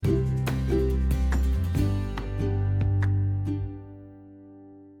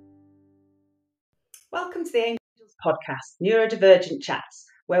Welcome to the Angels podcast, Neurodivergent Chats,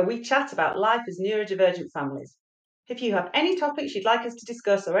 where we chat about life as neurodivergent families. If you have any topics you'd like us to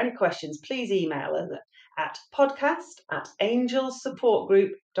discuss or any questions, please email us at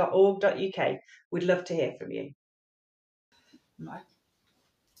podcast@angelssupportgroup.org.uk. We'd love to hear from you. Right.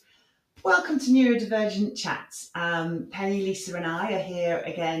 Welcome to Neurodivergent Chats. Penny, Lisa and I are here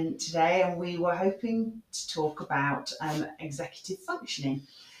again today, and we were hoping to talk about executive functioning.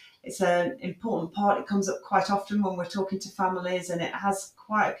 It's an important part. It comes up quite often when we're talking to families, and it has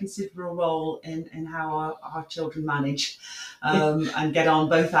quite a considerable role in how our children manage and get on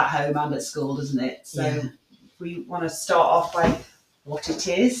both at home and at school, doesn't it? So we want to start off by what it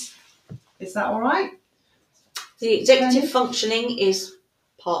is. Is that all right? The executive functioning is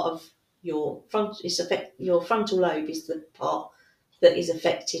part of your your frontal lobe is the part that is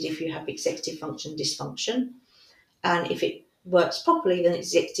affected if you have executive function dysfunction, and if it works properly, then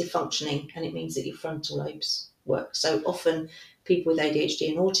it's executive functioning, and it means that your frontal lobes work. So often people with ADHD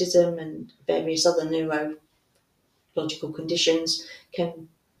and autism and various other neurological conditions can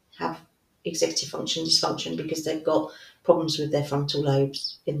have executive function dysfunction because they've got problems with their frontal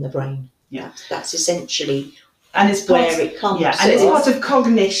lobes in the brain. Yeah, that's essentially it's where it comes. Yeah, and it's part of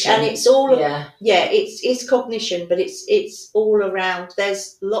cognition. And it's all it's cognition, but it's all around.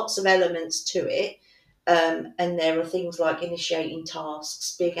 There's lots of elements to it. And there are things like initiating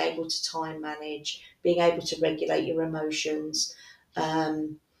tasks, being able to time manage, being able to regulate your emotions. So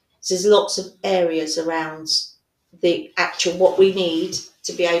there's lots of areas around the actual what we need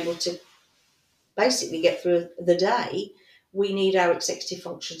to be able to basically get through the day. We need our executive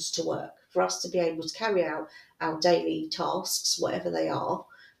functions to work. For us to be able to carry out our daily tasks, whatever they are,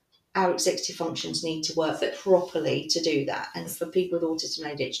 our executive functions need to work properly to do that. And for people with autism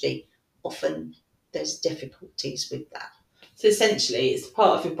and ADHD, often there's difficulties with that. So essentially, it's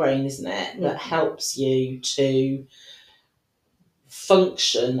part of your brain, isn't it, that helps you to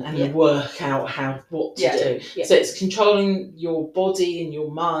function and work out what to do. Yeah. So it's controlling your body and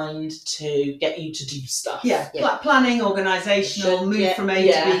your mind to get you to do stuff. Planning, organisational, move from A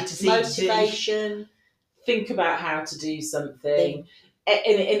to B to C. Motivation. Think about how to do something.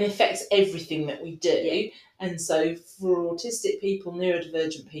 And it affects everything that we do. Yeah. And so for autistic people,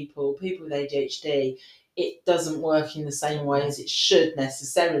 neurodivergent people, people with ADHD, it doesn't work in the same way as it should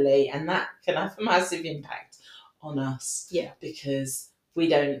necessarily. And that can have a massive impact on us. Yeah. Because we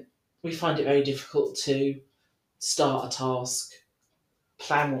find it very difficult to start a task,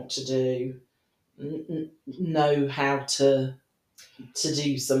 plan what to do, know how to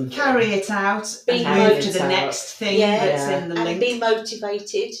do something, carry it out, and move to the next thing that's in the link. And be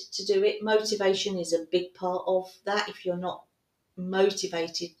motivated to do it. Motivation is a big part of that. If you're not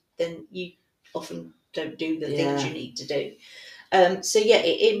motivated, then you often don't do the things you need to do. It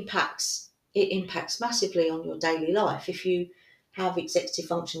impacts massively on your daily life. If you have executive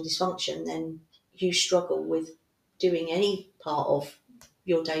function dysfunction, then you struggle with doing any part of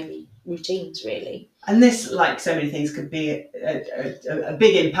your daily routines, really. And this, like so many things, could be a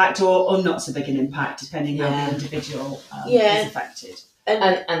big impact or not so big an impact, depending how the individual is affected.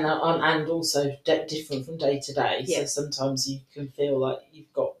 And also different from day to day. So sometimes you can feel like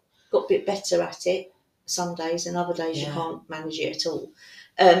you've got a bit better at it some days, and other days you can't manage it at all.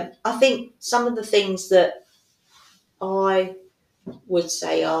 I think some of the things that I would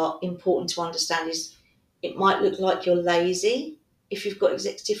say are important to understand is it might look like you're lazy if you've got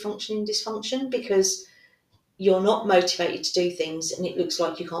executive functioning dysfunction, because you're not motivated to do things and it looks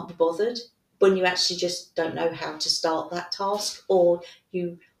like you can't be bothered when you actually just don't know how to start that task, or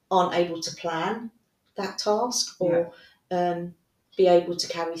you aren't able to plan that task, or be able to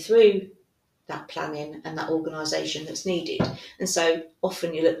carry through that planning and that organisation that's needed. And so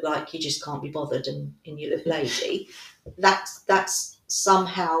often you look like you just can't be bothered and you look lazy. That's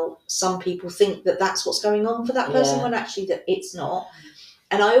somehow some people think that that's what's going on for that person, when actually that it's not.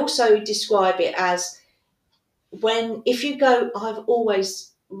 And I also describe it as if you go, I've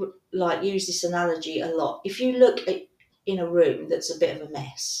always used this analogy a lot. If you look in a room that's a bit of a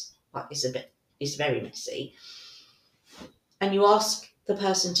mess, it's very messy, and you ask the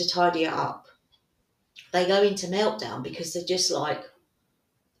person to tidy it up, they go into meltdown because they're just like,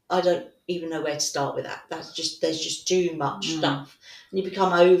 I don't even know where to start with that. There's just too much stuff, and you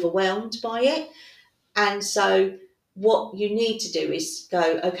become overwhelmed by it. And so what you need to do is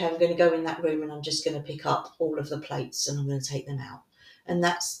go, okay, I'm going to go in that room and I'm just going to pick up all of the plates and I'm going to take them out. And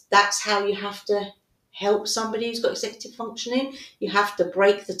that's how you have to help somebody who's got executive functioning. You have to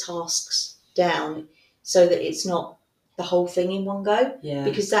break the tasks down so that it's not the whole thing in one go,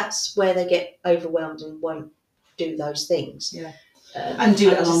 because that's where they get overwhelmed and won't do those things. And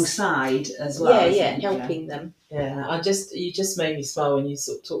do it alongside as well. Helping them. Yeah, you just made me smile when you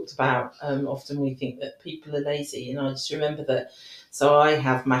sort of talked about often we think that people are lazy, and I just remember that. So I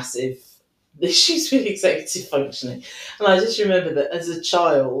have massive issues with executive functioning, and I just remember that as a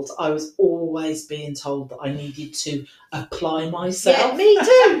child I was always being told that I needed to apply myself. Yeah, me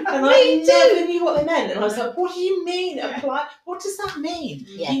too. And I never knew what they meant, and I was like, "What do you mean apply? What does that mean?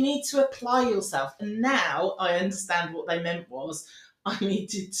 Yeah. You need to apply yourself." And now I understand what they meant was I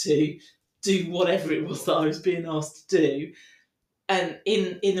needed to do whatever it was that I was being asked to do, and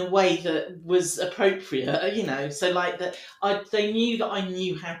in a way that was appropriate, you know. So like that, they knew that I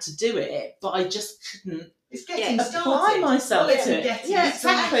knew how to do it, but I just couldn't apply myself to it. Yeah,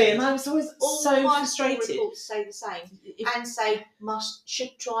 exactly. And I was always so frustrated. Reports say the same, and say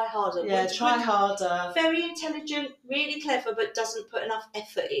should try harder. Yeah, try harder. Very intelligent, really clever, but doesn't put enough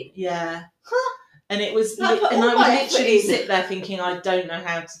effort in. Yeah. And it was, and I would literally sit there thinking, I don't know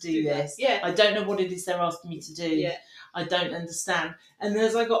how to do this. Yeah. I don't know what it is they're asking me to do. Yeah. I don't understand. And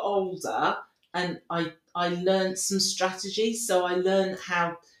as I got older, and I learned some strategies. So I learned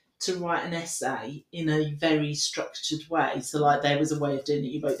how to write an essay in a very structured way. So like there was a way of doing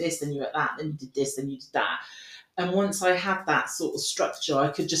it. You wrote this, then you wrote that, then you did this, then you did that. And once I had that sort of structure, I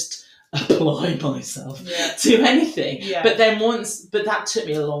could just apply myself to anything. Yeah. But that took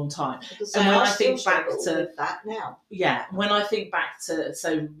me a long time. And when I think back to that now, when I think back to,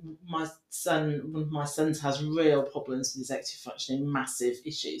 so one of my sons has real problems with executive functioning, massive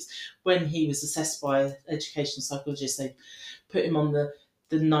issues. When he was assessed by an educational psychologist, they put him on the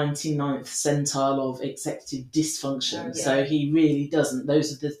 99th centile of executive dysfunction. So he really doesn't.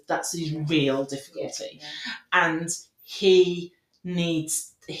 That's his real difficulty, and he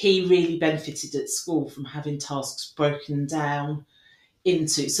really benefited at school from having tasks broken down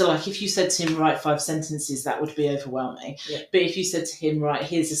into. So like if you said to him, write 5 sentences, that would be overwhelming. Yeah. But if you said to him, right,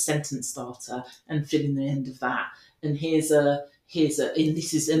 here's a sentence starter and fill in the end of that, and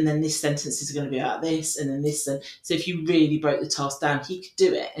and then this sentence is going to be about this, and then this. And so if you really broke the task down, he could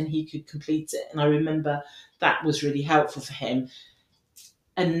do it and he could complete it. And I remember that was really helpful for him.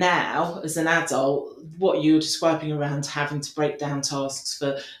 And now, as an adult, what you're describing around having to break down tasks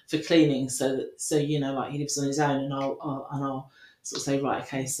for cleaning, so you know, like he lives on his own, and I'll sort of say, right,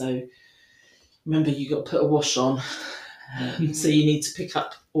 okay, so remember you got to put a wash on, so you need to pick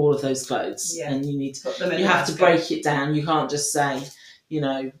up all of those clothes, and you need to have to break it down. You can't just say, you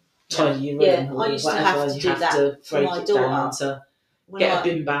know, tidy your room or I used whatever. To have to you do have that to break my it daughter down to get a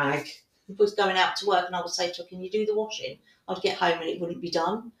bin bag. Was going out to work, and I would say to her, "Can you do the washing?" I'd get home and it wouldn't be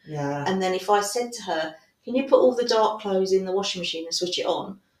done. Yeah. And then if I said to her, "Can you put all the dark clothes in the washing machine and switch it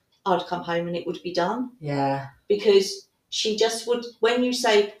on?" I'd come home and it would be done. Yeah. Because she just would, when you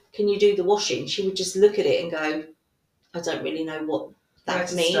say, "Can you do the washing?" she would just look at it and go, "I don't really know what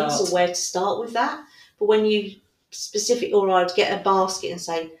that means or where to start with that." But when you or I'd get a basket and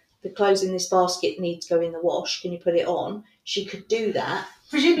say, "The clothes in this basket need to go in the wash. Can you put it on?" She could do that.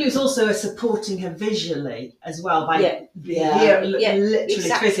 Presumably, it was also supporting her visually as well by literally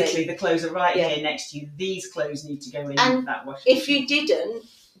physically. The clothes are right here next to you. These clothes need to go in that wash. If you didn't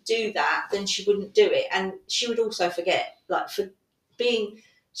do that, then she wouldn't do it, and she would also forget.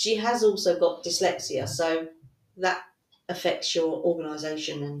 She has also got dyslexia, so that affects your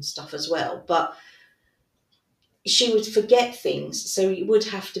organisation and stuff as well. But she would forget things, so it would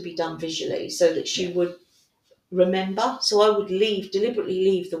have to be done visually, so that she would remember. So I would deliberately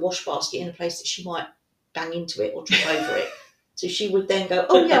leave the wash basket in a place that she might bang into it or trip over it. So she would then go,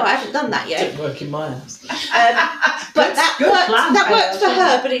 "Oh yeah, I haven't done that yet." It didn't work in my house. But that worked for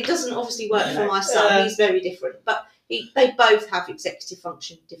her, but it doesn't obviously work for my son. He's very different. But they both have executive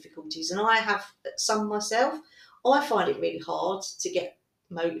function difficulties, and I have some myself. I find it really hard to get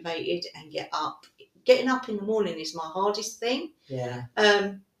motivated and get up. Getting up in the morning is my hardest thing. Yeah.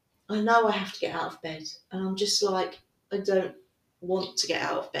 I know I have to get out of bed, and I'm just like, I don't want to get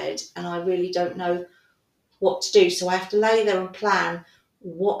out of bed, and I really don't know what to do. So I have to lay there and plan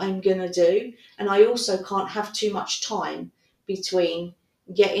what I'm going to do. And I also can't have too much time between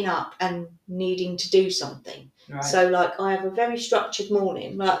getting up and needing to do something. Right. So like I have a very structured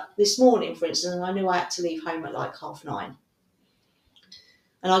morning. Like this morning, for instance, I knew I had to leave home at like 9:30.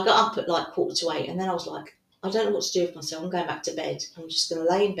 And I got up at like 7:45, and then I was like, I don't know what to do with myself. I'm going back to bed. I'm just going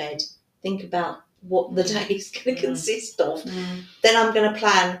to lay in bed, think about what the day is going to consist of. Then I'm going to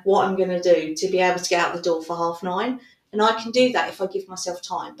plan what I'm going to do to be able to get out the door for 9:30. And I can do that if I give myself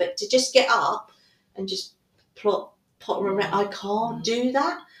time. But to just get up and just potter around, I can't do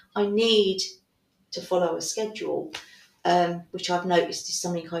that. I need to follow a schedule. which I've noticed is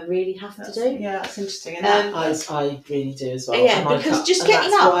something I really have to do. Yeah, that's interesting. And I really do as well. Yeah, because just getting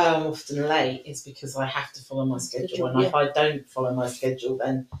that's up. why I'm often late, is because I have to follow my schedule. And if I don't follow my schedule,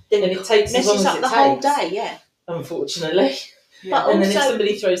 then it takes as long as it takes. Messes up the whole day, yeah. Unfortunately. Yeah. But and also, then if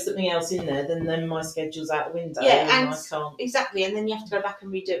somebody throws something else in there, then my schedule's out the window. Yeah, and I can't. Exactly, and then you have to go back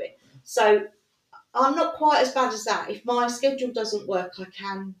and redo it. So I'm not quite as bad as that. If my schedule doesn't work, I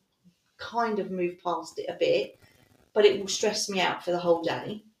can kind of move past it a bit, but it will stress me out for the whole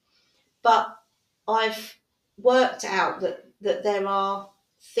day. But I've worked out that there are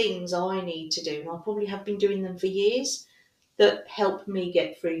things I need to do, and I probably have been doing them for years, that help me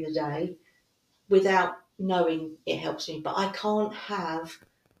get through the day without knowing it helps me. But I can't have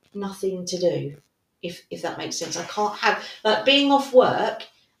nothing to do, if that makes sense. I can't have, like, being off work.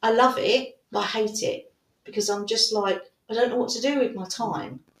 I love it, but I hate it, because I'm just like, I don't know what to do with my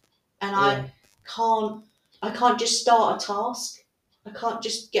time, and I can't just start a task. I can't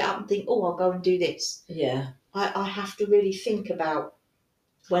just get up and think, oh, I'll go and do this. Yeah. I have to really think about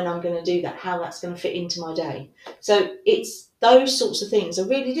when I'm going to do that, how that's going to fit into my day. So it's those sorts of things are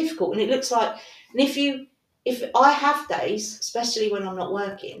really difficult, and it looks like, and if I have days, especially when I'm not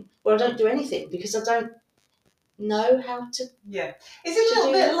working, where I don't do anything because I don't know how to. Yeah, it's a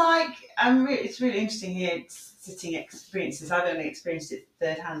little bit like it's really interesting here. Sitting experiences. I've only experienced it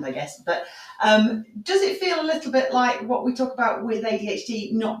third hand, I guess. But does it feel a little bit like what we talk about with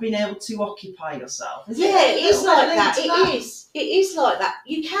ADHD, not being able to occupy yourself? It is like that. It is like that.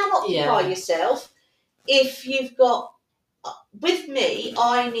 You can occupy yourself if you've got. With me,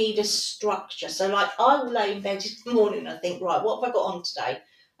 I need a structure. So, like, I will lay in bed in the morning and I think, right, what have I got on today?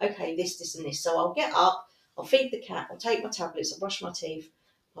 Okay, this, and this. So I'll get up, I'll feed the cat, I'll take my tablets, I'll brush my teeth,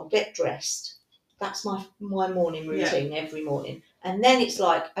 I'll get dressed. That's my morning routine every morning. And then it's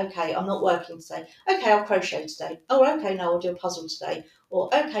like, okay, I'm not working today. Okay, I'll crochet today. Oh, okay, no, I'll do a puzzle today. Or,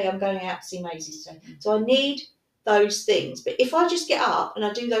 okay, I'm going out to see Maisie today. So I need those things. But if I just get up and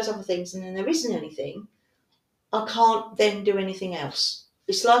I do those other things and then there isn't anything, I can't then do anything else.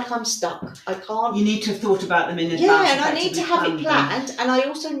 It's like I'm stuck. I can't. You need to have thought about them in advance. Yeah, and I need to have it planned, and I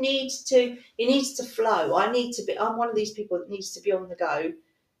also need to. It needs to flow. I need to be. I'm one of these people that needs to be on the go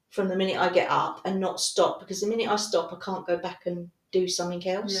from the minute I get up and not stop, because the minute I stop, I can't go back and do something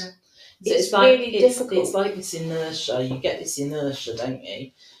else. Yeah. It's really difficult. It's like this inertia. You get this inertia, don't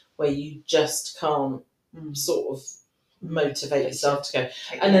you, where you just can't sort of motivate yourself to go.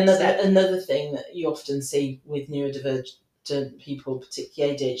 And another thing that you often see with neurodivergent people,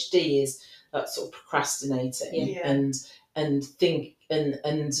 particularly ADHD, is that sort of procrastinating and think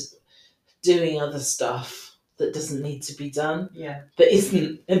and doing other stuff that doesn't need to be done. Yeah. That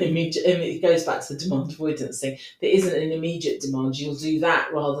isn't an immediate. I mean, it goes back to the demand avoidance thing. There isn't an immediate demand. You'll do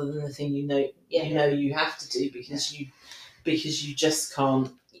that rather than the thing you know you have to do because you just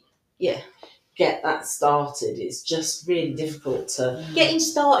can't. Yeah. Get that started. It's just really difficult to. Getting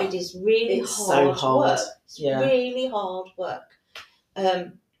started is really hard work. It's really hard work.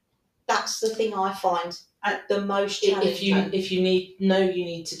 That's the thing I find the most challenging. If you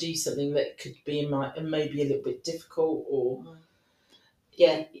need to do something that could be maybe a little bit difficult, or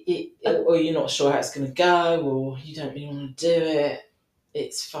or you're not sure how it's going to go, or you don't really want to do it,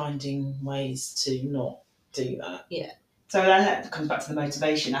 it's finding ways to not do that. Yeah. So then that comes back to the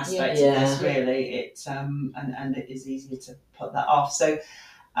motivation aspect of this, really. It's and it is easier to put that off. So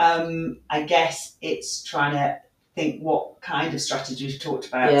I guess it's trying to think what kind of strategies. We've talked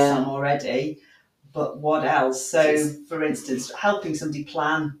about some already, but what else? So, for instance, helping somebody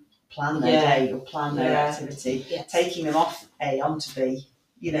plan their day or plan their activity, taking them off A onto B,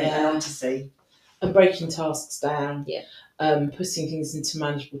 and onto C, and breaking tasks down. Putting things into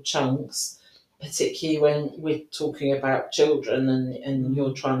manageable chunks. Particularly when we're talking about children and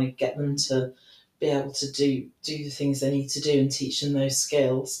you're trying to get them to be able to do the things they need to do and teach them those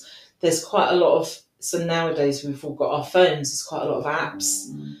skills. There's quite a lot of, so nowadays we've all got our phones, there's quite a lot of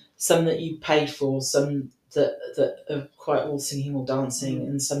apps, some that you pay for, some that are quite all singing or dancing,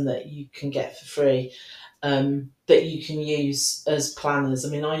 and some that you can get for free, that you can use as planners. I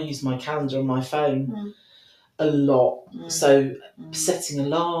mean, I use my calendar on my phone a lot, so setting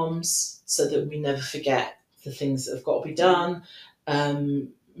alarms so that we never forget the things that have got to be done,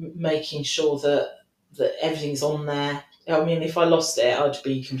 making sure that everything's on there. I mean, if I lost it, I'd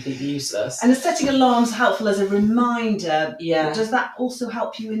be completely useless. And the setting alarms helpful as a reminder. Yeah. Does that also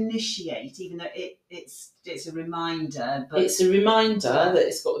help you initiate, even though it's a reminder? But it's a reminder that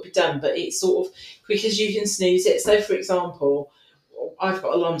it's got to be done, but it's sort of, because you can snooze it. So, for example, I've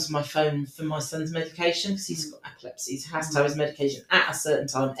got alarms on my phone for my son's medication because he's got epilepsy. He has to have his medication at a certain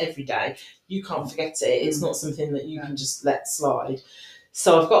time every day. You can't forget it. It's not something that you can just let slide.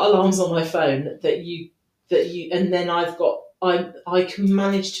 So I've got alarms on my phone and then I can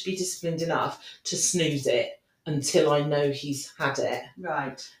manage to be disciplined enough to snooze it until I know he's had it.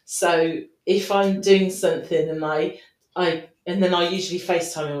 Right. So if I'm doing something and then I usually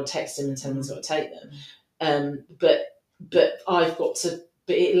FaceTime him or text him and tell him he's got to take them. But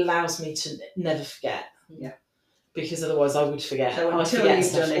it allows me to never forget. Yeah. Because otherwise I would forget. So I forget you've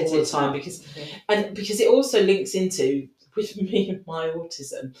stuff done it, all the time because it also links into, with me and my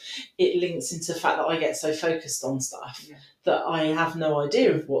autism, it links into the fact that I get so focused on stuff that I have no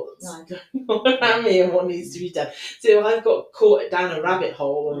idea of what's going on around me and what needs to be done. So I've got caught down a rabbit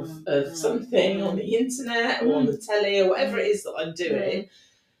hole of something on the internet or on the telly or whatever it is that I'm doing,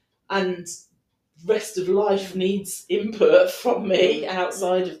 and rest of life needs input from me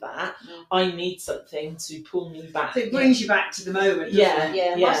outside of that. I need something to pull me back. So it brings you back to the moment.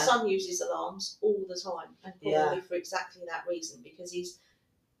 Yeah. My son uses alarms all the time, and probably for exactly that reason, because he's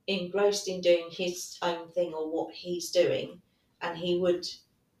engrossed in doing his own thing or what he's doing, and he would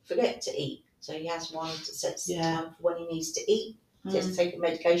forget to eat. So he has one that sets the time for when he needs to eat. He has to take a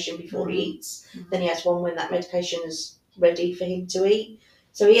medication before he eats. Then he has one when that medication is ready for him to eat.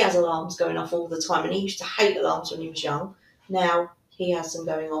 So he has alarms going off all the time, and he used to hate alarms when he was young. Now he has them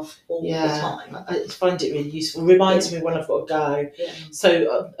going off all the time. I find it really useful. Reminds me when I've got to go. Yeah.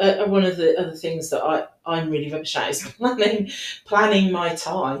 So one of the other things that I'm really rubbish at is planning my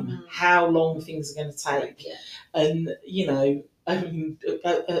time, how long things are going to take. Yeah. And, I mean,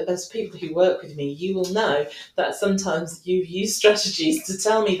 as people who work with me, you will know that sometimes you use strategies to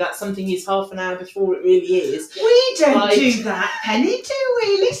tell me that something is half an hour before it really is. We don't do that, Penny, do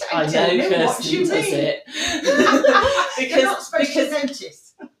we? Lisa, I don't know what you does mean. It. You're not supposed to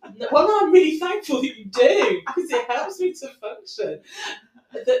notice. Well, I'm really thankful that you do, because it helps me to function.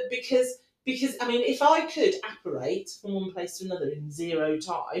 Because I mean, if I could apparate from one place to another in 0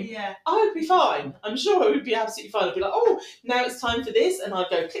 time, I would be fine. I'm sure I would be absolutely fine. I'd be like, oh, now it's time for this, and I'd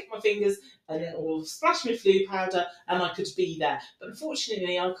go click my fingers or splash my flu powder, and I could be there. But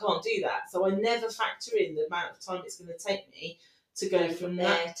unfortunately, I can't do that. So I never factor in the amount of time it's going to take me to go from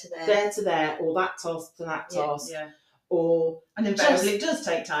there to there, or that task to that task. Yeah. And invariably it does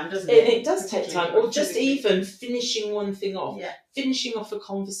take time, doesn't it? It does take time. Or just even finishing one thing off. Yeah. Finishing off a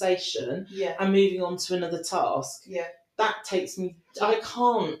conversation and moving on to another task. Yeah. That takes me, I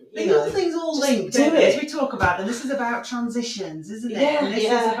can't, The other things all linked, as we talk about them. This is about transitions, isn't it? And this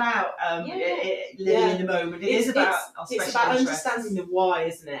is about living in the moment. It's about understanding the why,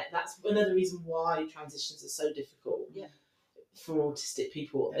 isn't it? That's another reason why transitions are so difficult for autistic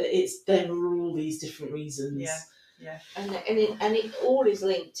people. There are all these different reasons. Yeah, and it all is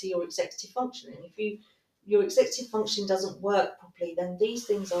linked to your executive functioning. If your executive function doesn't work properly, then these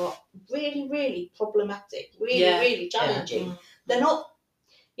things are really, really problematic, really challenging. Yeah. They're not,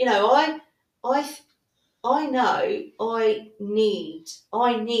 I know I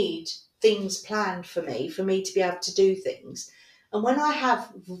need things planned for me to be able to do things, and when I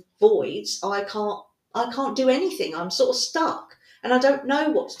have voids, I can't do anything. I'm sort of stuck, and I don't know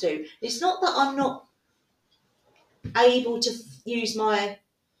what to do. It's not that I'm not able to use my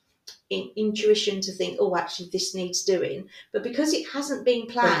intuition to think, oh, actually this needs doing, but because it hasn't been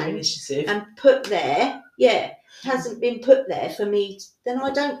planned and put there, hasn't been put there for me, then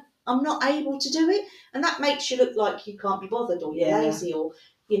I'm not able to do it, and that makes you look like you can't be bothered, or you're lazy, or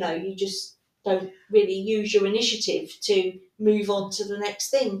you just don't really use your initiative to move on to the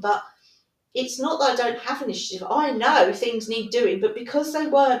next thing. But it's not that I don't have initiative. I know things need doing, but because they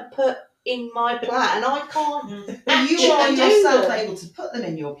weren't put in my plan, I can't. But you are yourself able to put them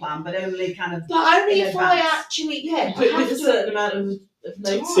in your plan, but only kind of. But only if I actually, with a certain amount of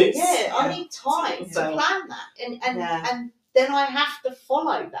notice. I need time to plan that, and then I have to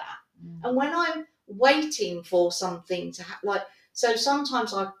follow that. And when I'm waiting for something to happen, so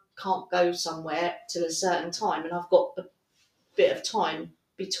sometimes I can't go somewhere till a certain time, and I've got a bit of time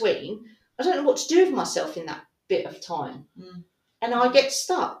between. I don't know what to do with myself in that bit of time, and I get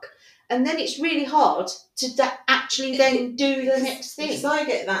stuck. And then it's really hard to actually then do the next thing. Because I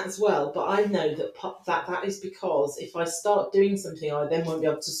get that as well, but I know that is because if I start doing something, I then won't be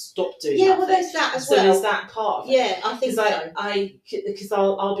able to stop doing that. Yeah, well, there's that as well. So there's that part of it. Yeah, I think so. Because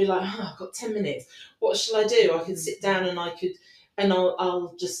I'll be like, I've got 10 minutes. What shall I do? I could sit down and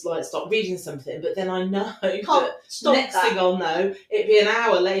I'll just start reading something, but then I know that next thing I'll know, it'd be an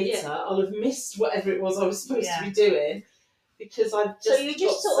hour later, I'll have missed whatever it was I was supposed to be doing. Because I've just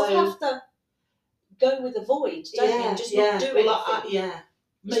have to go with the void, don't you? And just not do anything.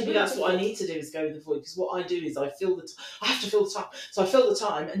 Maybe that's what I need to do, is go with the void, because what I do is I have to fill the time. So I fill the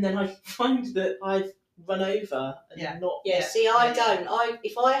time, and then I find that I've run over and not. See, I don't.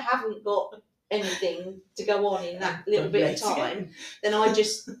 If I haven't got anything to go on in that little bit of time, then I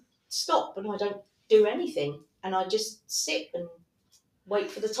just stop and I don't do anything, and I just sit and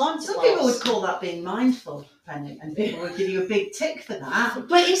wait for the time to pass. Some people would call that being mindful, Penny, and people would give you a big tick for that.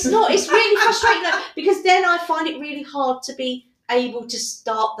 But it's not. It's really frustrating though, because then I find it really hard to be able to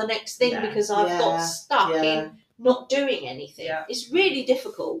start the next thing because I've got stuck in not doing anything. It's really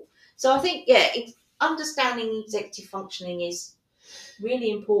difficult. So I think understanding executive functioning is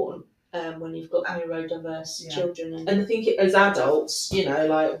really important when you've got neurodiverse children. And I think as adults,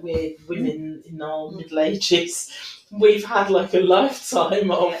 like we're women in our middle ages, we've had like a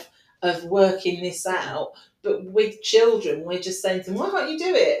lifetime of working this out. But with children, we're just saying to them, why can't you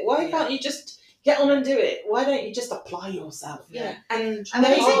do it? Why can't you just get on and do it? Why don't you just apply yourself? And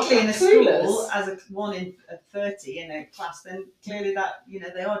particularly in a school, as a 1 in 30 in a class, then clearly that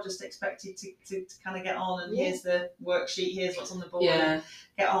they are just expected to kind of get on, and here's the worksheet, here's what's on the board, and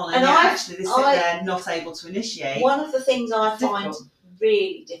get on. And actually they sit there not able to initiate. One of the things I find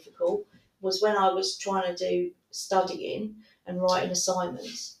really difficult was when I was trying to do studying and writing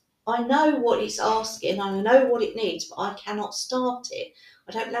assignments. I know what it's asking, I know what it needs, but I cannot start it.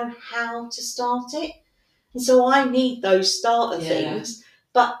 I don't know how to start it. And so I need those starter things,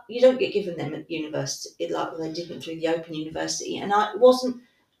 but you don't get given them at university like they didn't through the Open University. And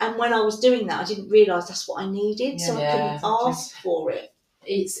and when I was doing that, I didn't realise that's what I needed, so I couldn't ask for it.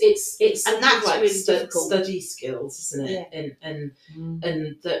 It's and that's like really difficult. Study skills, isn't it? And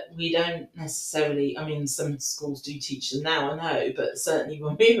that we don't necessarily. I mean, some schools do teach them now, I know, but certainly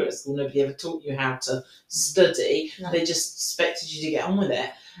when we were at school, nobody ever taught you how to study. No. They just expected you to get on with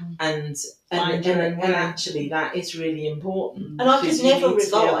it, and actually that is really important. And I could never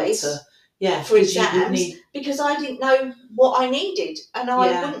revise. For exams, because I didn't know what I needed, and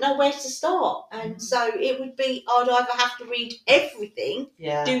I wouldn't know where to start. And so it would be, I'd either have to read everything,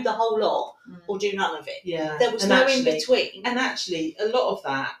 do the whole lot, or do none of it. There was no in between. And actually, a lot of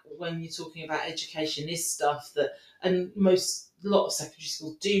that, when you're talking about education, is stuff that, and a lot of secondary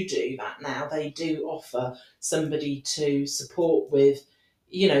schools do that now. They do offer somebody to support with,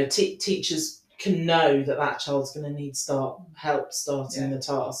 teachers can know that child's going to need help starting the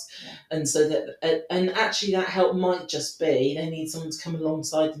task, and so that and actually that help might just be they need someone to come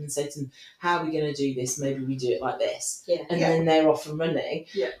alongside them and say to them, how are we going to do this? Maybe we do it like this, then they're off and running.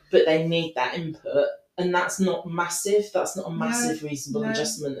 But they need that input, and that's not massive. That's not a massive reasonable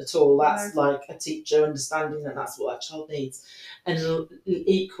adjustment at all. That's like a teacher understanding that that's what that child needs, and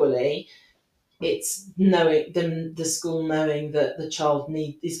equally, it's knowing the school knowing that the child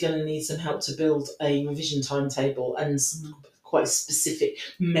is going to need some help to build a revision timetable and quite specific,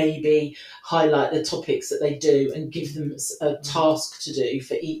 maybe highlight the topics that they do and give them a task to do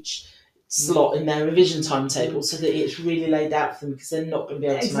for each slot in their revision timetable, so that it's really laid out for them, because they're not going to be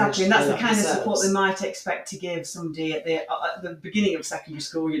able to exactly, and that's the kind of support they might expect to give somebody at the beginning of secondary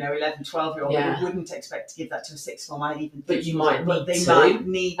school. 11, 12-year-old, they wouldn't expect to give that to a sixth form. But you might need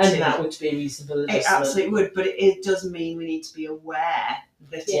to, and that would be a reasonable adjustment. It absolutely would, but it does mean we need to be aware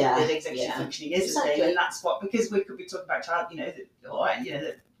that executive functioning is a thing, and that's what, because we could be talking about a child,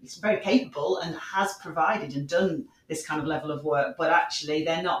 that it's very capable and has provided and done this kind of level of work, but actually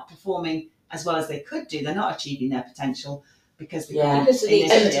they're not performing as well as they could do. They're not achieving their potential because they can't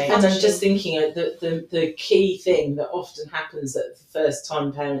and I'm just thinking the key thing that often happens at the first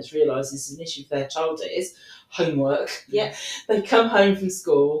time parents realise this is an issue for their child is homework. They come home from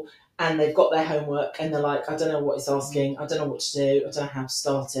school and they've got their homework and they're like, I don't know what it's asking, I don't know what to do, I don't know how to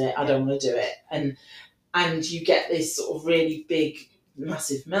start it, I don't want to do it. And you get this sort of really big,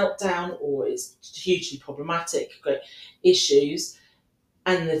 massive meltdown, or it's hugely problematic, great issues,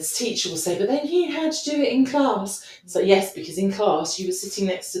 and the teacher will say, but they knew how to do it in class. So yes, because in class you were sitting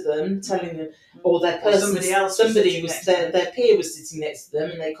next to them telling them, or their person, their peer was sitting next to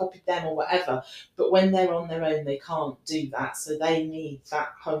them and they copied them or whatever, but when they're on their own they can't do that, so they need that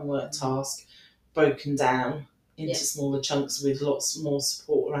homework task broken down into smaller chunks with lots more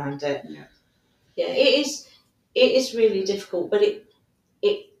support around it. It is really difficult, but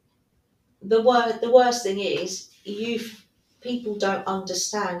the worst thing is people don't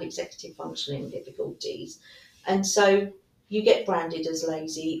understand executive functioning difficulties, and so you get branded as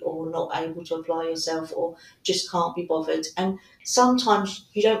lazy or not able to apply yourself or just can't be bothered. And sometimes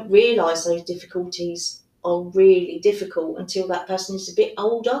you don't realise those difficulties are really difficult until that person is a bit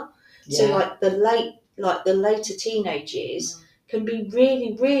older. So like the later teenage years can be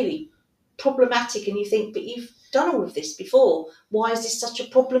really, really problematic, and you think, but you've done all of this before. Why is this such a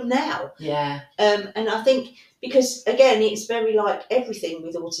problem now? Yeah. And I think because, again, it's very like everything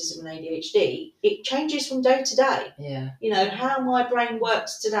with autism and ADHD, it changes from day to day. Yeah. You know, how my brain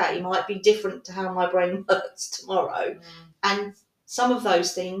works today might be different to how my brain works tomorrow. And some of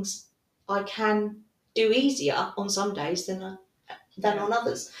those things I can do easier on some days than on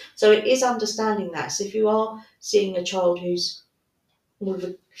others. So it is understanding that. So if you are seeing a child who's all of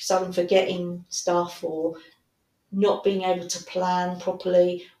a sudden forgetting stuff, or not being able to plan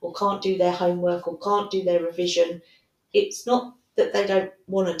properly, or can't do their homework, or can't do their revision, it's not that they don't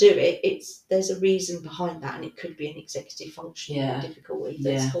want to do it, there's a reason behind that, and it could be an executive functioning difficulty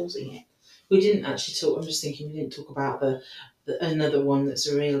that's causing it. We didn't actually talk, I'm just thinking, we didn't talk about another one that's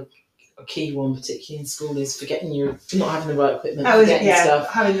a key one, particularly in school, is not having the right equipment, forgetting stuff.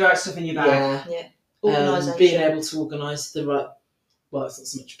 Having the right stuff in your bag. Yeah. Organisation. Being able to organise the right, well, it's not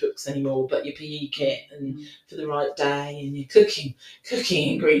so much books anymore, but your PE kit and for the right day, and your cooking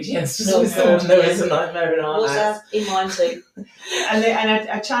ingredients. Just always thought there was a nightmare in our house. In mine too. And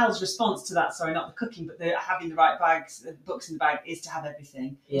a child's response to that, sorry, not the cooking, but having the right bags, the books in the bag, is to have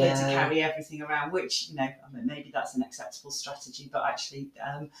everything. Yeah. To carry everything around, which, you know, I mean, maybe that's an acceptable strategy, but actually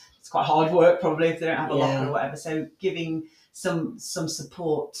it's quite hard work probably if they don't have a locker or whatever. So giving some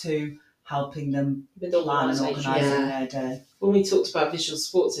support to helping them with plan and organising their day. When we talked about visual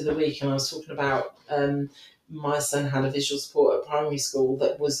supports the other week, and I was talking about my son had a visual support at primary school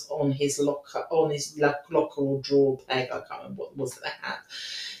that was on his locker or drawer peg, I can't remember what it was that they had,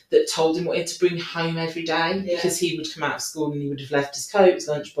 that told him what he had to bring home every day, because he would come out of school and he would have left his coat, his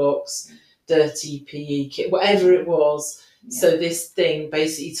lunchbox, dirty PE kit, whatever it was. So this thing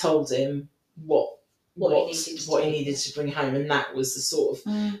basically told him what he needed to bring home, and that was the sort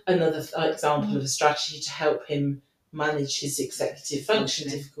of another example of a strategy to help him manage his executive function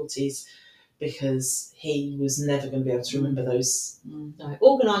difficulties, because he was never going to be able to remember those. No,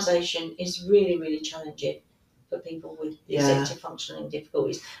 organisation is really, really challenging for people with executive functioning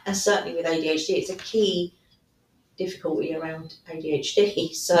difficulties, and certainly with ADHD, it's a key difficulty around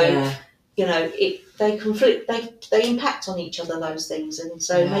ADHD. So you know, they conflict, they impact on each other, those things, and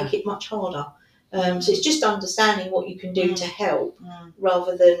so make it much harder. So it's just understanding what you can do to help,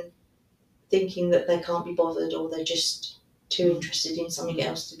 rather than thinking that they can't be bothered, or they're just too interested in something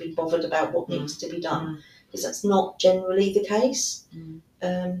else to be bothered about what needs to be done, because that's not generally the case.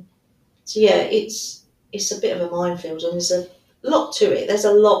 So it's a bit of a minefield, and there's a lot to it. There's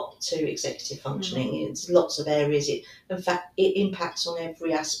a lot to executive functioning. It's lots of areas. In fact, it impacts on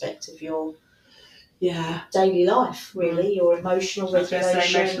every aspect of your daily life, really. Your emotional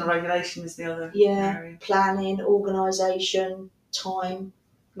regulation. Emotional regulation is the other area. Planning, organisation, time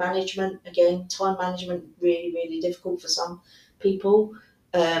management. Again, time management really, really difficult for some people.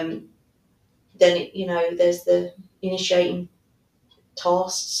 Then there's the initiating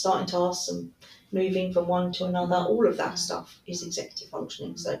tasks, starting tasks, and moving from one to another. All of that stuff is executive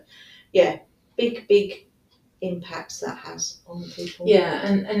functioning. So, big impacts that has on people. Yeah,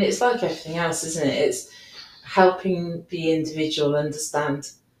 and it's like everything else, isn't it? It's helping the individual understand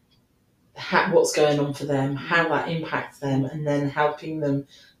what's going on for them, how that impacts them, and then helping them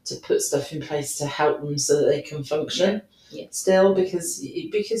to put stuff in place to help them so that they can function still, because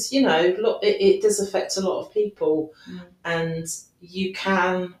you know, it does affect a lot of people, and you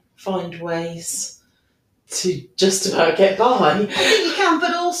can find ways to just about get by. I think you can,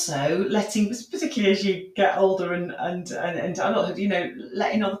 but also letting, particularly as you get older and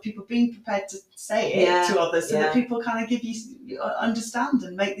letting other people, being prepared to say it to others, so that people kind of give you understand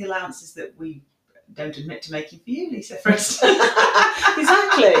and make the allowances that we don't admit to making for you, Lisa, for instance.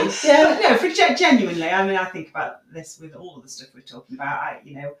 Exactly. Yeah. No, for genuinely, I mean, I think about this with all of the stuff we're talking about.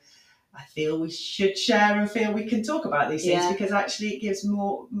 I feel we should share and feel we can talk about these things, because actually it gives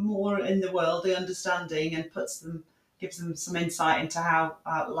more in the world the understanding, and gives them some insight into how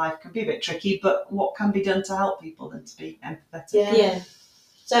life can be a bit tricky, but what can be done to help people and to be empathetic. Yeah.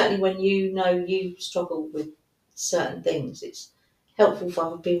 Certainly when you struggle with certain things, it's helpful for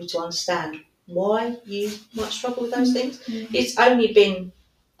other people to understand why you might struggle with those things. It's only been,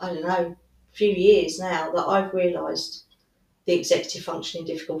 a few years now that I've realised the executive functioning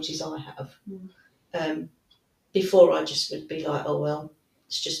difficulties I have. Before, I just would be like, oh well,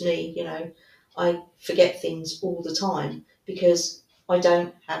 it's just me, I forget things all the time because I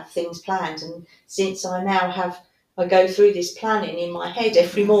don't have things planned, and since I now I go through this planning in my head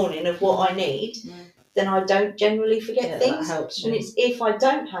every morning of what I need, then I don't generally forget things. That helps. And it's if I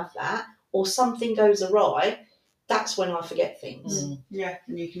don't have that, or something goes awry, that's when I forget things. Yeah,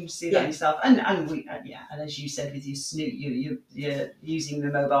 and you can see that yourself. And we and as you said with your snoot, you're using the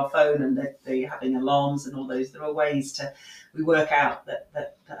mobile phone and they're having alarms and all those. There are ways we work out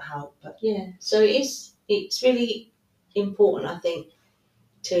that help. But so it's really important, I think,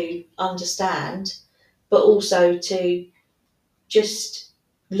 to understand, but also to just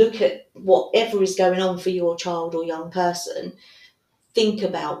look at whatever is going on for your child or young person. Think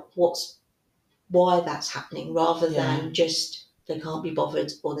about why that's happening, rather than just they can't be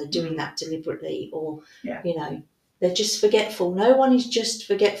bothered, or they're doing that deliberately, or they're just forgetful. No one is just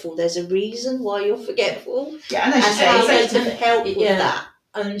forgetful. There's a reason why you're forgetful. Yeah, and as you say, to help with that.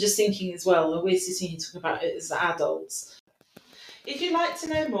 I'm just thinking as well, we're sitting here talking about it as adults. If you'd like to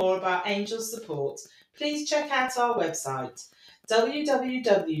know more about Angel Support, please check out our website,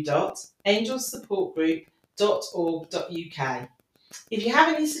 www.angelsupportgroup.org.uk. If you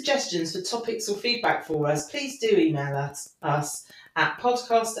have any suggestions for topics or feedback for us, please do email us at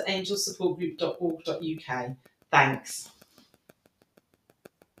podcast@angelsupportgroup.org.uk. Thanks.